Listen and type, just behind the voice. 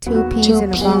Two peas in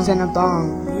a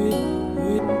bong.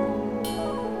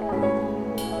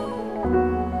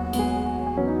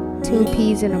 Two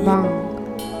peas in a bong.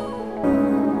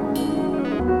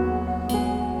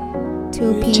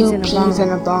 Two peas in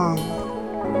a bong.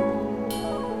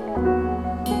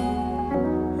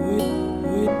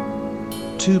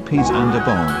 Two peas and a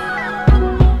bong.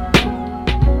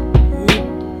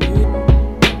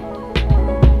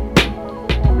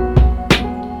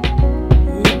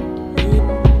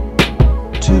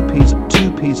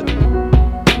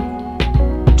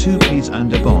 Two peas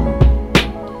and a bong.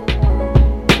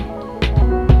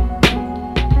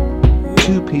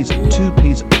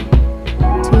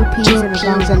 Two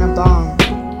peas in a bong.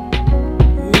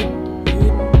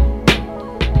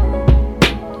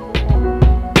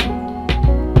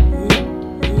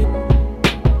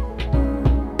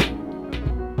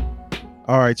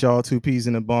 All right, y'all. Two peas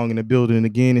in a bong in the building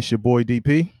again. It's your boy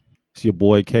DP. It's your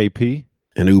boy KP.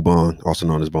 And Ubong, also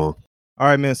known as Bong. All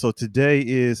right, man. So today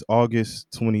is August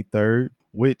 23rd,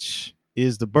 which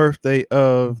is the birthday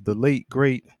of the late,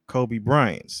 great Kobe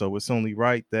Bryant. So it's only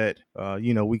right that,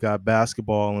 we got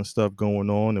basketball and stuff going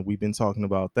on, and we've been talking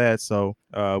about that. So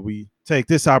we take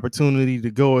this opportunity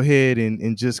to go ahead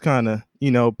and just kind of,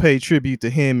 pay tribute to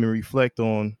him and reflect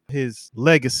on his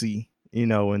legacy,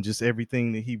 and just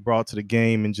everything that he brought to the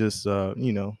game and just,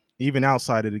 even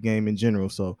outside of the game in general.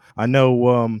 So I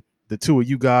know the two of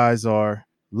you guys are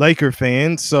Laker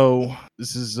fans, so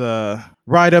this is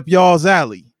right up y'all's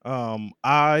alley.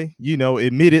 I,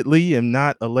 admittedly am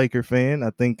not a Laker fan.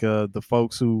 I think the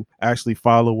folks who actually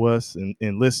follow us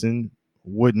and listen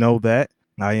would know that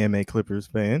I am a Clippers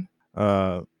fan.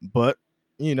 But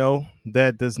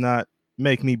that does not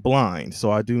make me blind.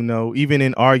 So I do know, even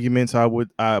in arguments, I would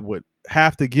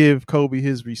have to give Kobe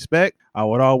his respect. I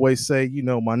would always say,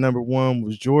 my number one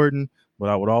was Jordan, but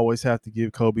I would always have to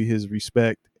give Kobe his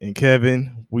respect. And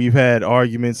Kevin, we've had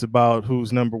arguments about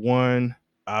who's number one.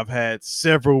 I've had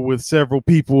several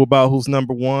people about who's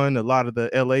number one. A lot of the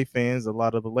LA fans, a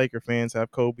lot of the Laker fans have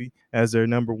Kobe as their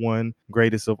number one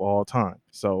greatest of all time.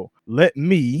 So let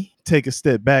me take a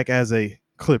step back as a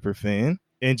Clipper fan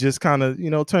and just kind of,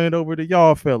 turn it over to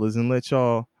y'all fellas and let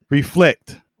y'all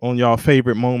reflect on y'all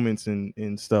favorite moments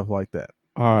and stuff like that.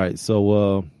 All right.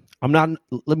 So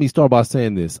let me start by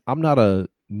saying this. I'm not a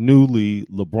newly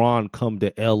LeBron come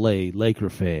to LA Laker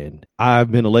fan.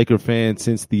 I've been a Laker fan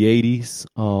since the 80s.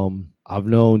 I've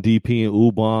known DP and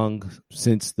Ubong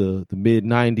since the mid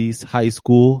 90s, high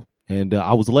school. And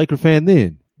I was a Laker fan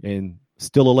then and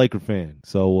still a Laker fan.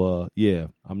 So,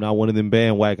 I'm not one of them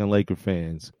bandwagon Laker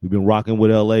fans. We've been rocking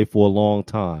with LA for a long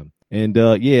time. And,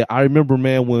 I remember,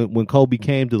 man, when Kobe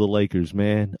came to the Lakers,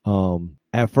 man,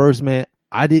 at first, man,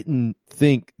 I didn't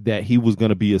think that he was going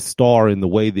to be a star in the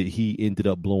way that he ended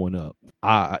up blowing up.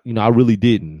 I really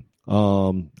didn't.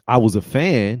 I was a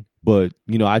fan, but,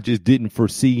 I just didn't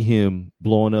foresee him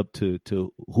blowing up to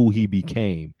who he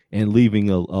became and leaving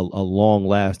a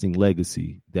long-lasting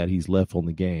legacy that he's left on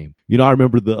the game. I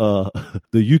remember the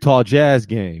Utah Jazz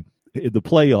game, the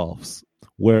playoffs,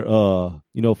 where,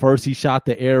 first he shot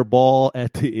the air ball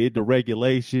at the end of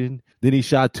regulation. Then he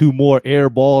shot two more air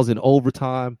balls in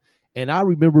overtime. And I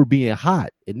remember being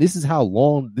hot. And this is how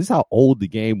old the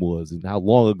game was and how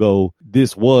long ago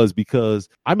this was, because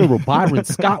I remember Byron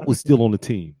Scott was still on the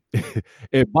team.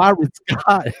 And Byron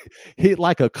Scott hit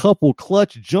like a couple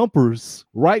clutch jumpers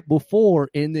right before.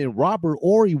 And then Robert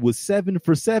Horry was 7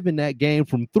 for 7 that game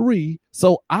from 3.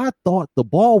 So I thought the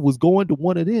ball was going to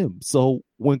one of them. So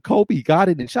when Kobe got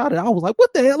it and shot it, I was like,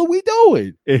 what the hell are we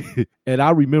doing? And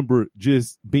I remember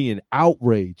just being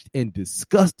outraged and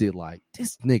disgusted, like,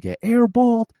 this nigga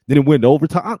airballed. Then it went to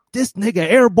overtime. This nigga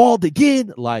airballed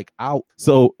again.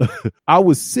 So I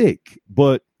was sick.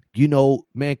 But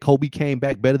man, Kobe came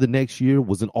back better the next year,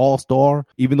 was an all-star.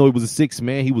 Even though he was a sixth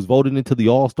man, he was voted into the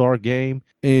all-star game.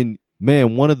 And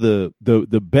man, one of the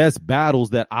best battles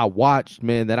that I watched,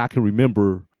 man, that I can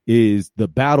remember is the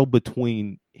battle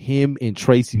between him and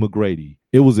Tracy McGrady.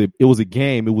 It was a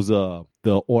game. It was the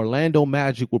Orlando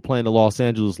Magic were playing the Los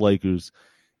Angeles Lakers,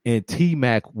 and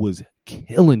T-Mac was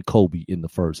killing Kobe in the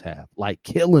first half, like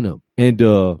killing him. And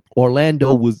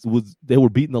Orlando they were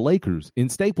beating the Lakers in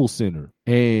Staples Center.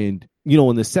 And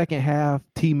in the second half,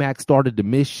 T-Mac started to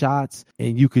miss shots,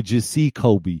 and you could just see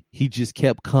Kobe. He just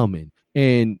kept coming.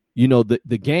 And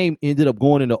the game ended up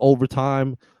going into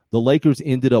overtime. The Lakers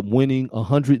ended up winning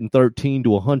 113 to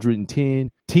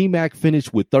 110. T-Mac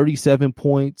finished with 37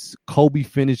 points. Kobe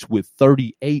finished with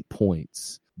 38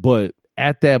 points. But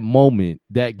at that moment,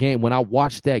 that game, when I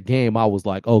watched that game, I was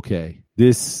like, okay,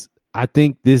 this I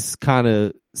think this kind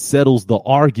of settles the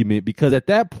argument, because at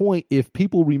that point, if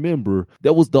people remember,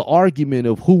 there was the argument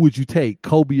of who would you take,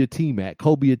 Kobe or T-Mac,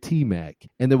 Kobe or T-Mac,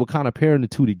 and they were kind of pairing the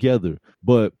two together.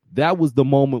 But that was the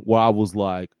moment where I was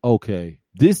like, okay,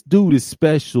 this dude is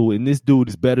special and this dude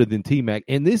is better than T-Mac.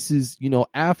 And this is,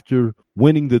 after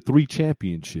winning the 3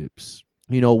 championships.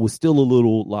 Was still a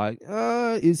little like,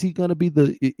 is he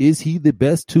the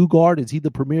best 2 guard? Is he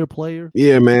the premier player?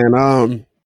 Yeah, man.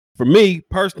 For me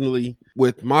personally,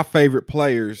 with my favorite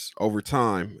players over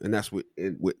time, and that's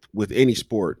with any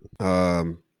sport,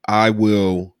 I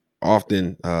will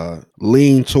often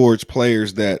lean towards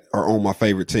players that are on my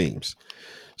favorite teams.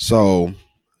 So,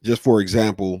 just for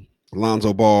example,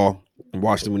 Lonzo Ball, I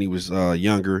watched him when he was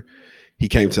younger. He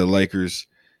came to the Lakers.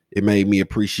 It made me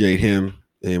appreciate him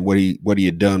and what he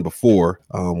had done before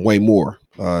way more.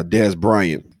 Dez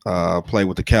Bryant played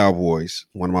with the Cowboys,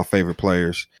 one of my favorite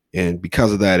players, and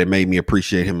because of that, it made me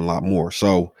appreciate him a lot more.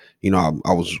 So,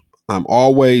 I'm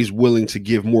always willing to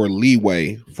give more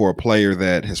leeway for a player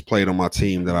that has played on my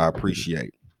team that I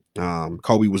appreciate.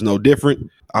 Kobe was no different.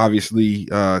 Obviously,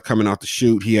 coming out the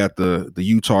shoot, he had the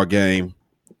Utah game,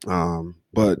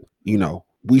 but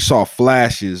we saw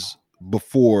flashes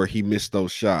before he missed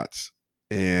those shots,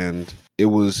 and it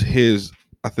was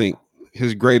I think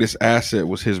his greatest asset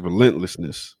was his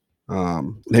relentlessness.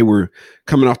 They were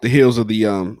coming off the heels of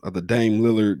the Dame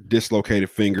Lillard dislocated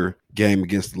finger game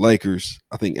against the Lakers.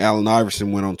 I think Allen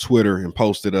Iverson went on Twitter and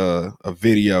posted a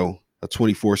video, a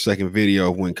 24-second video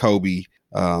of when Kobe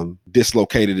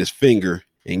dislocated his finger,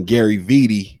 and Gary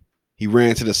Vitti, he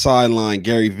ran to the sideline.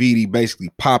 Gary Vitti basically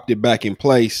popped it back in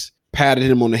place, patted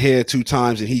him on the head 2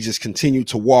 times, and he just continued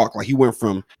to walk. Like, he went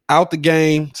from out the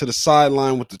game to the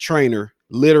sideline with the trainer,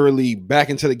 literally back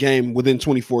into the game within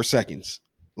 24 seconds.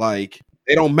 Like,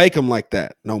 they don't make them like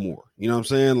that no more. You know what I'm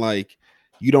saying? Like,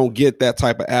 you don't get that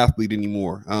type of athlete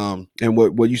anymore. And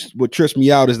what trips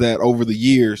me out is that over the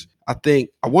years, I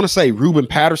want to say Ruben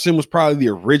Patterson was probably the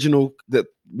original, that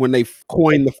when they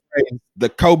coined the phrase, the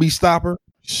Kobe stopper.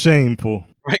 Shameful.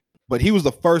 Right. But he was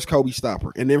the first Kobe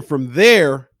stopper. And then from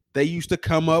there, they used to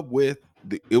come up with,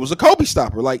 it was a Kobe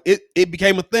stopper. Like, it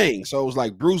became a thing. So it was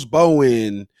like Bruce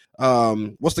Bowen.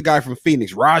 What's the guy from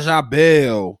Phoenix? Raja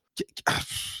Bell.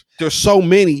 There's so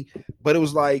many, but it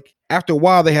was like, after a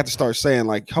while, they had to start saying,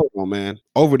 like, hold on, man.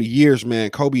 Over the years,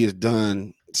 man, Kobe has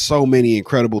done so many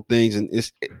incredible things, and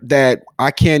it's that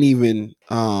I can't even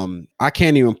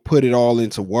put it all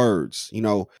into words.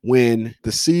 When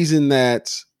the season of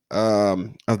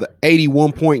the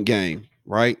 81-point game,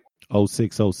 right?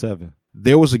 06-07.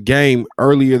 There was a game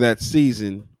earlier that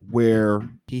season where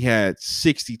he had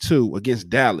 62 against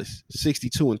Dallas,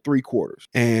 62 and 3/4,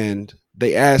 and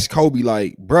they asked Kobe,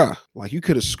 like, bruh, like, you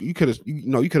could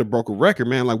have broke a record,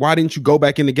 man. Like, why didn't you go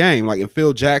back in the game? Like,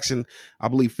 and I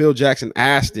believe Phil Jackson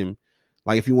asked him,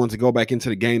 like, if he wanted to go back into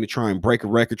the game to try and break a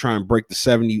record, try and break the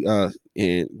 70,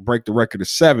 and break the record of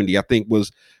 70. I think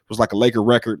was like a Laker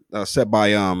record set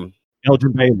by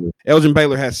Elgin Baylor. Elgin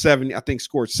Baylor had 70. I think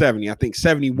scored 70. I think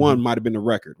 71 might have been the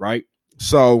record, right?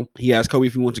 So he asked Kobe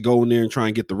if he wanted to go in there and try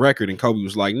and get the record, and Kobe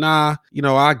was like, nah,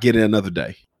 I'll get it another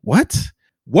day.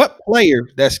 What player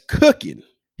that's cooking?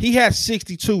 He had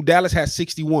 62. Dallas had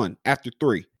 61 after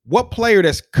 3. What player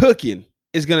that's cooking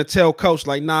is going to tell coach,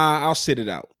 like, nah, I'll sit it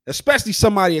out? Especially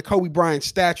somebody at Kobe Bryant's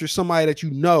stature, somebody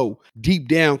that deep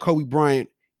down Kobe Bryant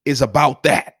is about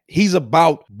that. He's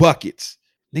about buckets.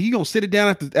 Now, you going to sit it down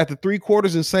at the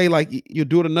 3/4 and say, like, you'll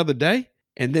do it another day?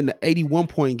 And then the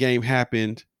 81-point game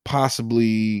happened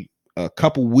possibly a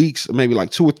couple weeks, maybe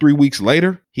like 2 or 3 weeks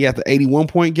later. He had the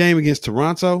 81-point game against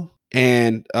Toronto.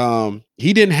 And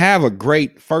he didn't have a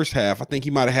great first half. I think he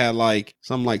might have had like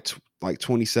something like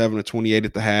 27 or 28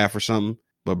 at the half or something.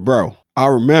 But bro, I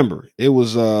remember it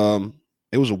was a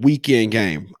weekend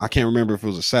game. I can't remember if it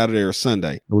was a Saturday or a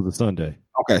Sunday. It was a Sunday.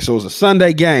 Okay, so it was a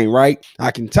Sunday game, right?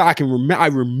 I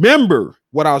remember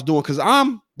what I was doing, because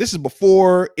this is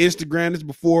before Instagram. This is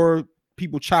before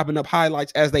people chopping up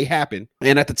highlights as they happen.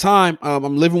 And at the time,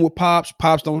 I'm living with Pops.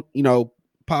 Pops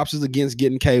is against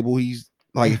getting cable. He's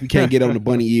like, if you can't get on the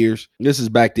bunny ears. This is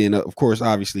back then. Of course,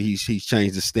 obviously, he's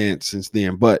changed his stance since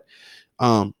then. But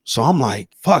so I'm like,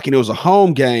 fucking, it was a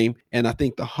home game, and I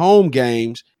think the home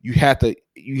games you have to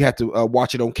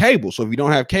watch it on cable. So if you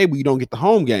don't have cable, you don't get the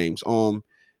home games.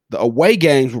 The away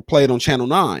games were played on Channel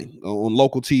 9 on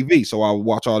local TV, so I would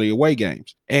watch all the away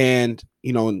games. And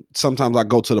sometimes I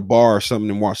go to the bar or something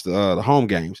and watch the home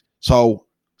games. So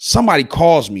somebody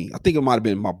calls me. I think it might have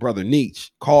been my brother Nietzsche.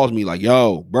 Calls me like,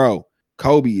 yo, bro,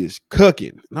 Kobe is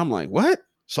cooking. And I'm like, what?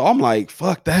 So I'm like,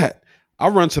 fuck that. I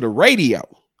run to the radio.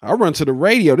 I run to the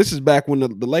radio. This is back when the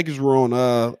Lakers were on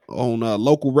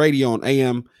local radio on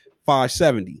AM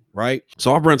 570, right?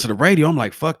 So I run to the radio. I'm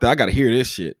like, fuck that. I gotta hear this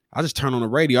shit. I just turn on the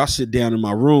radio. I sit down in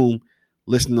my room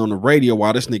listening on the radio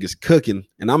while this nigga's cooking,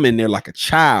 and I'm in there like a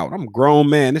child. I'm a grown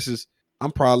man.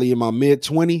 I'm probably in my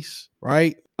mid-20s,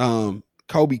 right?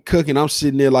 Kobe cooking. I'm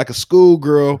sitting there like a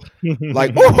schoolgirl,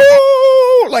 like,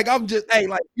 woohoo! Like I'm just, hey,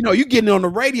 like, you know, you getting on the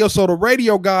radio. So the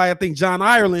radio guy, I think John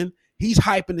Ireland, he's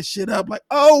hyping the shit up, like,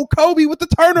 oh, Kobe with the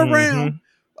turnaround.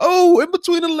 Oh, in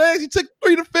between the legs, he took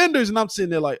 3 defenders. And I'm sitting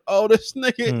there like, oh, this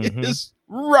nigga is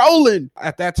rolling.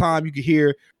 At that time, you could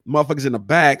hear motherfuckers in the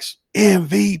backs,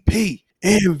 MVP,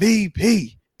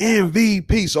 MVP,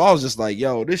 MVP. So I was just like,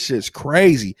 yo, this shit's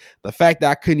crazy. The fact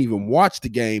that I couldn't even watch the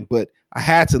game, but I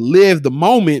had to live the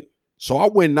moment. So I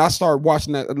went and I started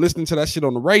watching that, listening to that shit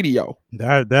on the radio.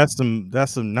 That's some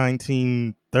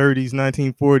 1930s,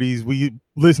 1940s. We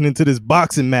listening to this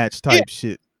boxing match type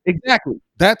shit. Exactly.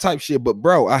 That type shit. But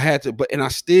bro, I had to, and I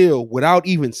still, without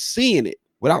even seeing it,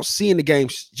 without seeing the game,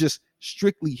 just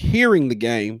strictly hearing the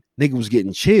game, nigga was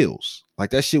getting chills. Like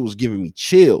that shit was giving me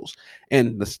chills.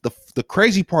 And the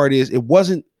crazy part is, it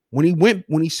wasn't when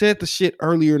he said the shit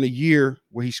earlier in the year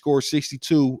where he scored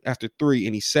 62 after 3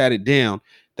 and he sat it down.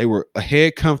 They were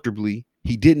ahead comfortably.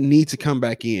 He didn't need to come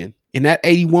back in. In that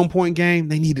 81-point game,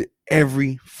 they needed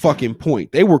every fucking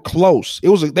point. They were close. They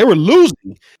were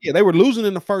losing. Yeah, they were losing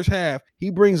in the first half.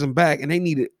 He brings them back, and they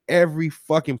needed every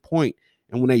fucking point.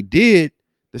 And when they did,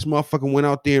 this motherfucker went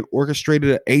out there and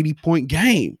orchestrated an 80-point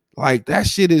game. Like that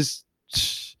shit is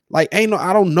like I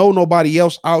don't know nobody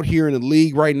else out here in the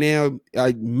league right now.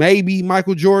 Maybe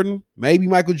Michael Jordan. Maybe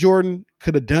Michael Jordan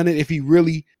could have done it if he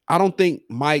really. I don't think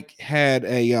Mike had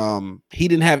he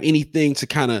didn't have anything to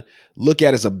kind of look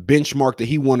at as a benchmark that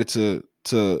he wanted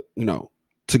to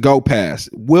go past.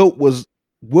 Wilt was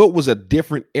a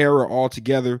different era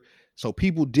altogether. So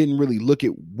people didn't really look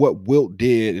at what Wilt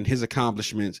did and his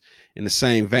accomplishments in the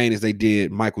same vein as they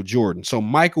did Michael Jordan. So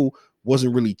Michael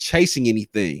wasn't really chasing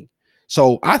anything.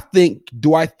 So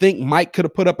do I think Mike could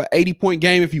have put up an 80-point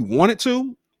game if he wanted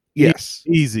to? Yes.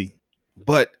 Easy.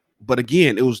 But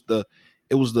again, it was the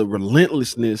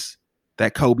relentlessness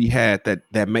that Kobe had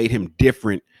that made him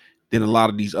different than a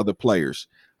lot of these other players.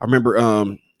 I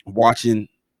remember watching,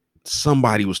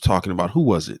 somebody was talking about, who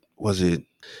was it?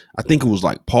 I think it was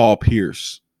like Paul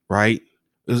Pierce, right?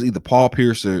 It was either Paul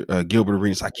Pierce or Gilbert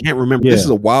Arenas. I can't remember. Yeah. This is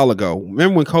a while ago.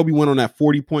 Remember when Kobe went on that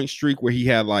 40-point streak where he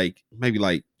had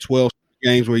maybe 12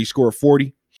 games where he scored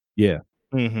 40? Yeah.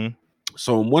 Mm-hmm.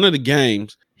 So in one of the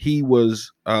games, he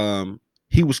was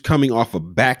coming off a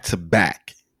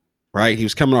back-to-back, right? He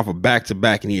was coming off a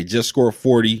back-to-back, and he had just scored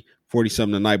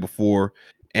 40-something the night before,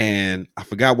 and I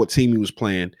forgot what team he was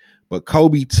playing, but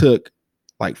Kobe took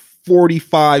like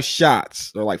 45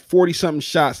 shots or like 40-something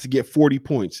shots to get 40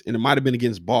 points, and it might have been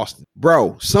against Boston.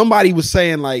 Bro, somebody was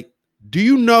saying, like, do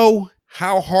you know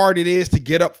how hard it is to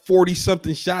get up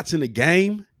 40-something shots in a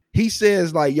game? He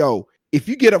says, like, yo, if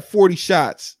you get up 40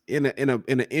 shots in an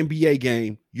NBA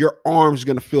game, your arms are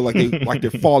gonna feel like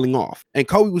they're falling off. And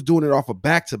Kobe was doing it off a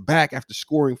back-to-back after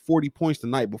scoring 40 points the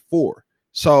night before.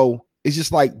 So it's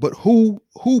just like, but who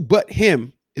but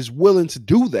him is willing to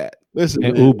do that? Listen,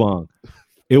 and Ubang,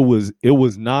 it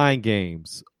was 9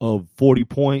 games of 40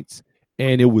 points,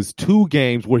 and it was 2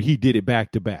 games where he did it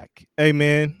back-to-back. Hey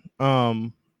man,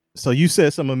 so you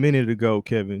said something a minute ago,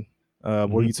 Kevin,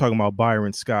 where you talking about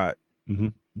Byron Scott. Mm-hmm.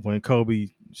 When Kobe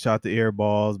shot the air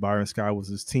balls, Byron Scott was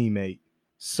his teammate.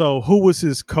 So who was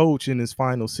his coach in his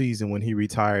final season when he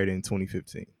retired in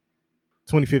 2015?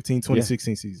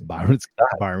 2016 season.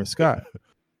 Byron Scott.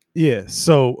 Yeah.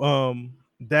 So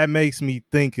that makes me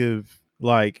think of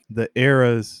like the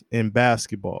eras in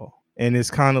basketball. And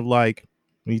it's kind of like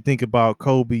when you think about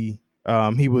Kobe,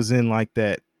 he was in like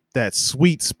that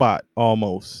sweet spot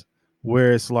almost,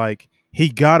 where it's like he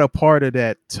got a part of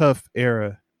that tough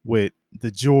era with the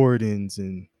Jordans,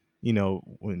 and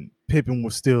when Pippen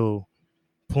was still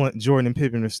playing, Jordan and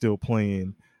Pippen are still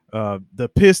playing.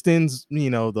 The Pistons,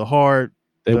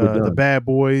 the bad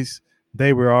boys,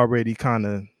 they were already kind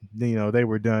of, they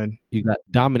were done. He got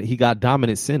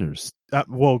dominant centers.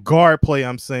 Guard play,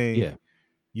 I'm saying. Yeah.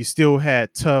 You still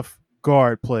had tough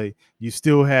guard play. You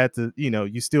still had to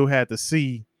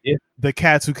see the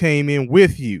cats who came in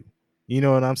with you. You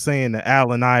know what I'm saying? The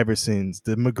Allen Iversons,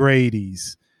 the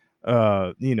McGrady's.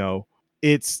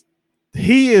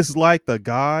 He is like the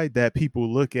guy that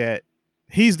people look at.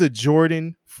 He's the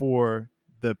Jordan for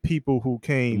the people who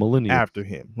came after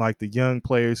him, like the young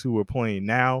players who are playing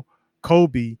now.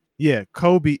 Kobe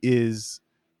is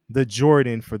the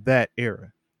Jordan for that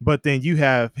era. But then you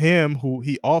have him, who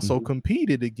he also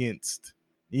competed against,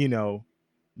 you know,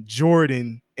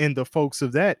 Jordan and the folks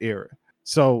of that era.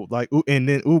 So like, and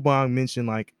then Ubang mentioned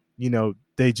like, you know,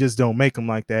 they just don't make them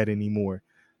like that anymore.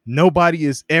 Nobody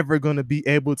is ever going to be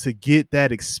able to get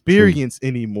that experience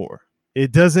anymore.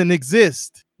 It doesn't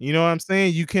exist. You know what I'm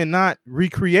saying? You cannot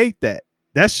recreate that.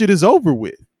 That shit is over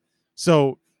with.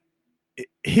 So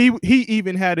he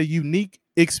even had a unique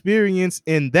experience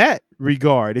in that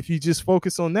regard. If you just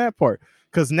focus on that part,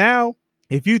 because now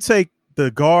if you take the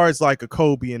guards like a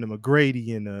Kobe and a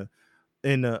McGrady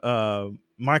and a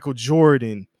Michael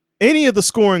Jordan, any of the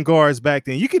scoring guards back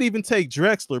then, you could even take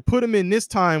Drexler, put him in this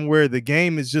time where the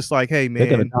game is just like, hey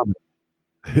man,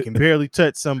 you can barely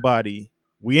touch somebody.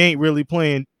 We ain't really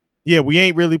playing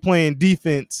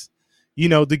defense. You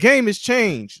know, the game has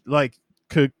changed. Like,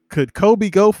 could Kobe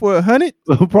go for 100?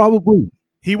 Probably.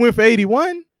 He went for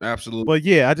 81. Absolutely. But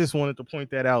yeah, I just wanted to point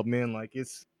that out, man. Like,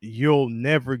 you'll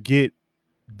never get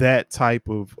that type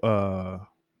of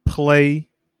play,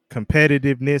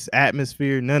 competitiveness,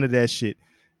 atmosphere, none of that shit.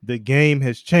 The game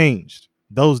has changed.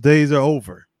 Those days are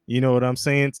over. You know what I'm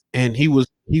saying? And he was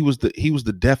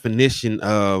the definition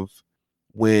of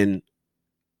when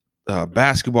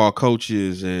basketball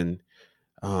coaches and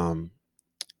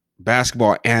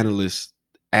basketball analysts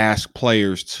ask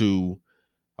players to,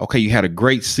 okay, you had a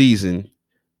great season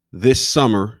this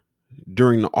summer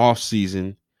during the off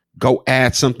season, go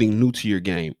add something new to your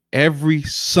game. Every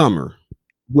summer,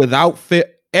 without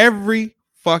fit, every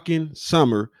fucking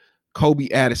summer, Kobe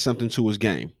added something to his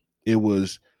game. It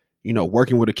was, you know,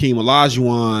 working with Akeem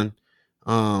Olajuwon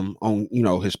on, you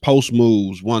know, his post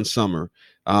moves one summer.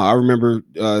 I remember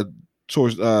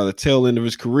towards the tail end of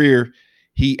his career,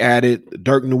 he added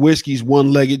Dirk Nowitzki's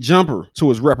one-legged jumper to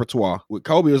his repertoire. With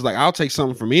Kobe, it was like, I'll take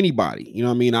something from anybody. You know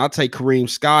what I mean? I'll take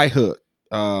Kareem's sky hook.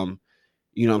 You know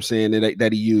what I'm saying,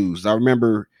 that he used. I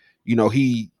remember, you know,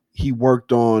 he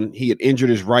worked on, he had injured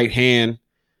his right hand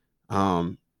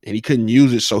and he couldn't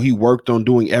use it. So he worked on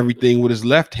doing everything with his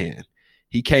left hand.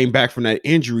 He came back from that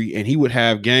injury and he would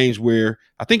have games where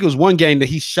I think it was one game that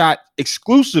he shot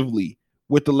exclusively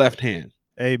with the left hand.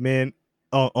 Hey man,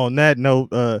 on that note,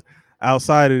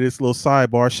 outside of this little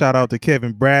sidebar, shout out to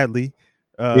Kevin Bradley,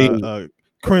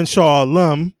 Crenshaw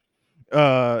alum.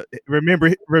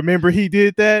 Remember he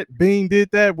did that. Bean did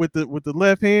that with the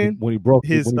left hand when he broke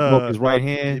his right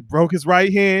hand. He broke his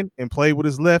right hand and played with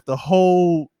his left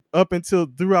throughout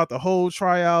the whole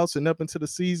tryouts and up into the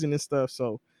season and stuff.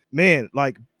 So man,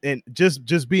 like, and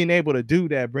just being able to do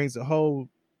that brings a whole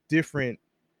different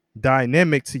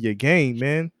dynamic to your game,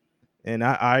 man. And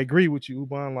I agree with you,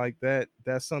 Ubang, like that.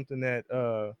 That's something that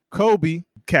Kobe,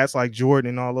 cats like Jordan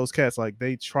and all those cats, like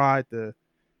they tried to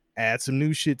add some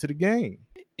new shit to the game.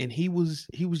 And he was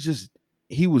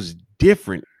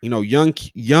different. You know, young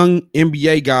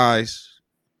NBA guys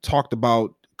talked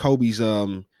about Kobe's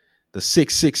the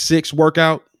 6-6-6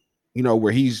 workout, you know,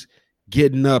 where he's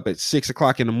getting up at 6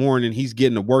 o'clock in the morning, he's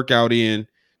getting a workout in,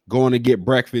 going to get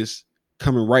breakfast,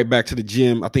 coming right back to the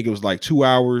gym. I think it was like 2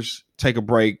 hours, take a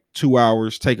break, 2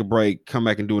 hours, take a break, come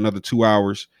back and do another 2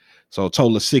 hours. So a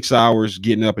total of 6 hours,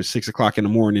 getting up at 6 o'clock in the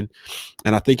morning.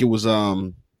 And I think it was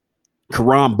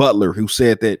Caron Butler who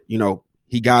said that, you know,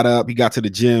 he got up, he got to the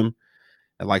gym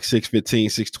at like 6:15,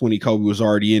 6:20. Kobe was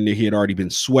already in there. He had already been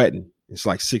sweating. It's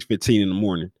like 6:15 in the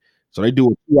morning. So they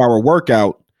do a 2 hour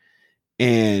workout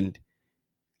and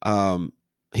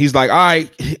he's like, all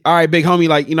right, big homie,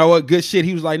 like, you know what, good shit.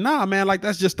 He was like, nah, man, like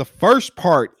that's just the first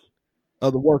part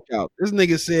of the workout. This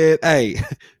nigga said, hey,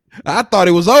 I thought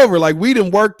it was over. Like we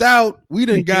done worked out, we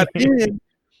done got in.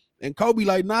 And Kobe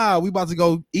like, nah, we about to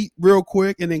go eat real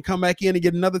quick and then come back in and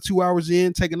get another 2 hours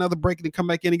in, take another break and then come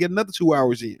back in and get another 2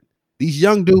 hours in. These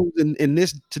young dudes in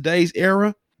this today's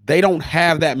era, they don't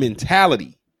have that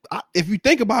mentality. If you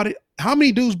think about it, how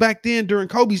many dudes back then during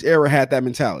Kobe's era had that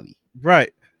mentality?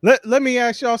 Right. Let me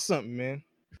ask y'all something, man.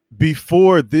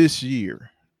 Before this year,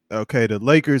 okay, the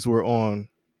Lakers were on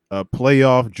a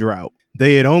playoff drought.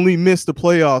 They had only missed the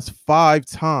playoffs 5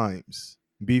 times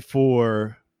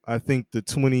before, I think the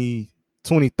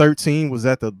 2013 was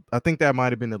I think that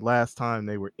might have been the last time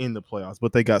they were in the playoffs,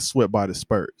 but they got swept by the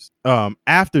Spurs.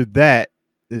 After that,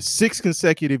 there's 6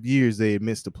 consecutive years they had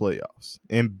missed the playoffs.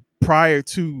 And prior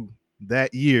to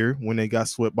that year, when they got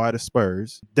swept by the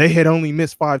Spurs, they had only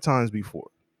missed 5 times before.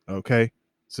 Okay.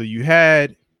 So you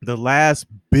had the last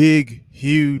big,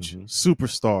 huge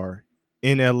superstar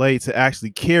in LA to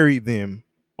actually carry them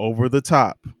over the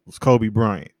top was Kobe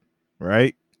Bryant,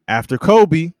 right? After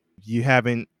Kobe, you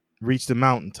haven't reached the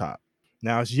mountaintop.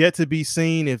 Now it's yet to be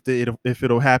seen if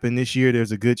it'll happen this year.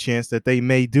 There's a good chance that they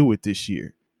may do it this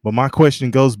year. But my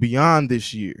question goes beyond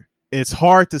this year. It's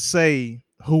hard to say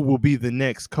who will be the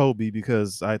next Kobe,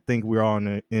 because I think we're all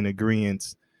in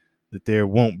agreement that there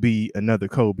won't be another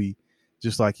Kobe,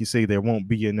 just like you say there won't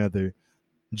be another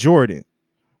Jordan.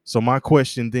 So my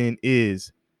question then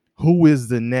is, who is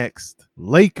the next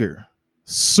Laker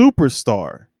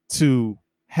superstar to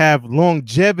have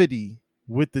longevity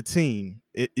with the team?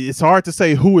 It's hard to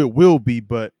say who it will be,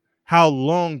 but how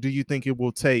long do you think it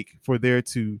will take for there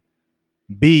to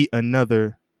be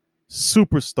another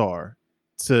superstar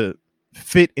to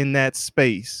fit in that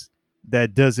space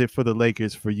that does it for the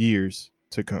Lakers for years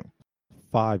to come?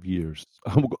 5 years.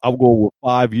 I'm going with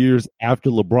 5 years after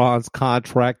LeBron's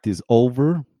contract is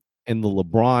over and the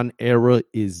LeBron era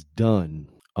is done.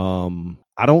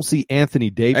 I don't see Anthony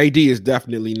Davis. AD is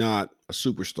definitely not a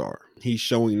superstar. He's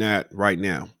showing that right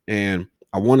now. And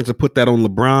I wanted to put that on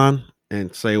LeBron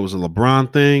and say it was a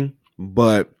LeBron thing,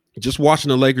 but just watching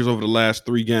the Lakers over the last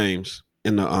 3 games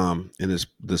in this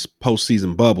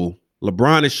postseason bubble,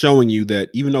 LeBron is showing you that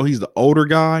even though he's the older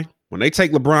guy, when they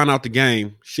take LeBron out the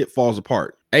game, shit falls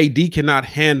apart. AD cannot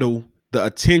handle the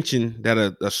attention that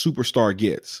a superstar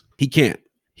gets. He can't.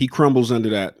 He crumbles under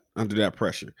that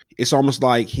pressure. It's almost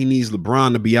like he needs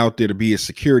LeBron to be out there to be a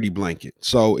security blanket.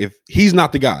 So if he's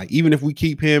not the guy, even if we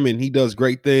keep him and he does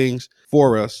great things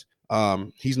for us,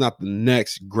 he's not the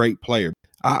next great player.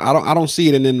 I don't see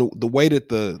it. And then the way that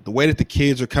the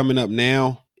kids are coming up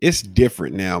now, it's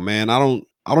different now, man. I don't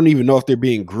even know if they're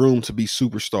being groomed to be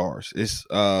superstars. It's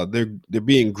they're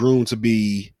being groomed to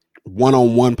be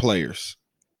one-on-one players,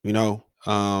 you know.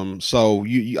 So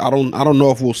I don't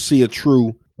know if we'll see a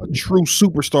true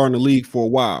superstar in the league for a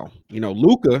while. You know,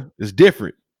 Luka is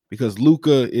different because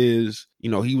Luka is, you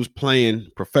know, he was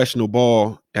playing professional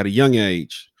ball at a young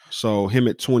age. So him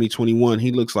at 2021,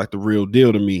 he looks like the real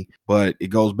deal to me. But it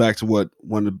goes back to what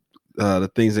one of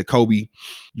the things that Kobe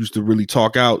used to really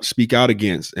speak out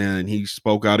against. And he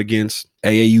spoke out against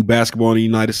AAU basketball in the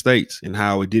United States and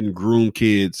how it didn't groom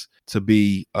kids to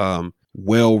be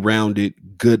well-rounded,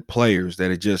 good players,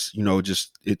 that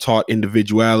it taught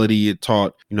individuality. It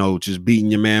taught, just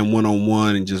beating your man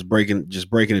one-on-one and just breaking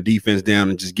the defense down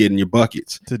and just getting your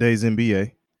buckets. Today's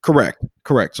NBA. Correct.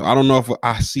 So I don't know if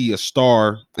I see a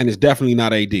star, and it's definitely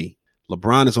not AD.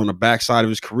 LeBron is on the backside of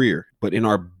his career, but in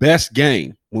our best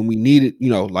game, when we needed,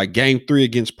 like game 3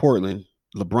 against Portland,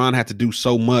 LeBron had to do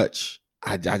so much.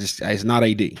 It's not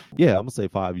AD. Yeah, I'm gonna say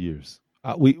 5 years.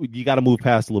 You got to move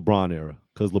past the LeBron era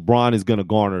because LeBron is gonna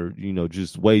garner,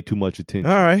 just way too much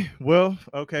attention. All right. Well,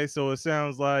 okay. So it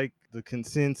sounds like the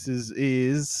consensus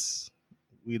is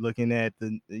we looking at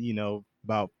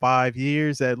about 5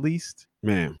 years at least.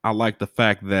 Man, I like the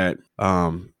fact that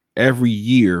every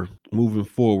year moving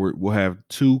forward, we'll have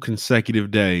 2 consecutive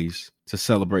days to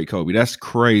celebrate Kobe. That's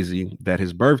crazy that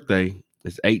his birthday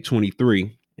is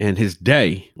 8/23 and his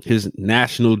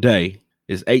national day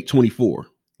is 8/24.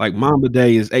 Like Mamba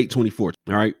Day is 8/24,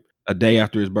 all right? A day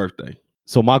after his birthday.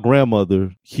 So my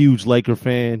grandmother, huge Laker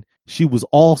fan, she was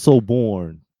also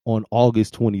born on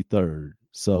August 23rd.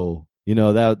 So,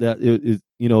 that is,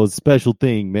 a special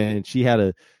thing, man. She had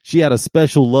a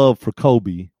special love for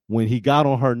Kobe. When he got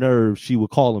on her nerves, she would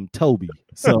call him Toby.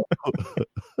 So,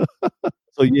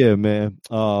 so yeah, man.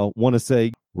 Want to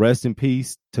say rest in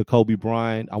peace to Kobe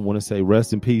Bryant. I want to say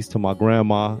rest in peace to my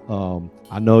grandma.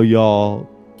 I know y'all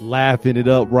laughing it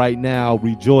up right now,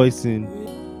 rejoicing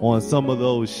on some of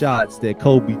those shots that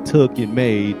Kobe took and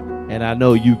made. And I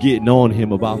know you getting on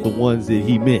him about the ones that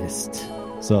he missed.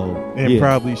 So, and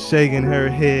probably shaking her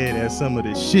head at some of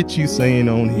the shit you saying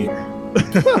on here.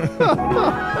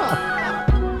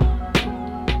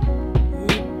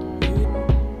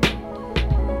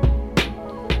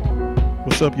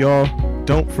 What's up, y'all?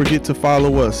 Don't forget to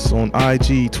follow us on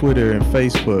IG, Twitter, and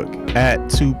Facebook at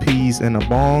 2 Peas and a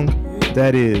Bong.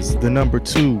 That is the number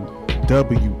 2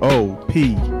 WOPEEZANDABONG.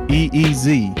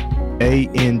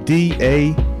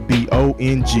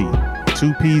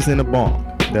 2 Peas and a Bong.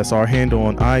 That's our handle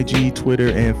on IG, Twitter,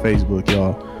 and Facebook,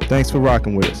 y'all. Thanks for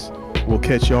rocking with us. We'll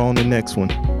catch y'all on the next one.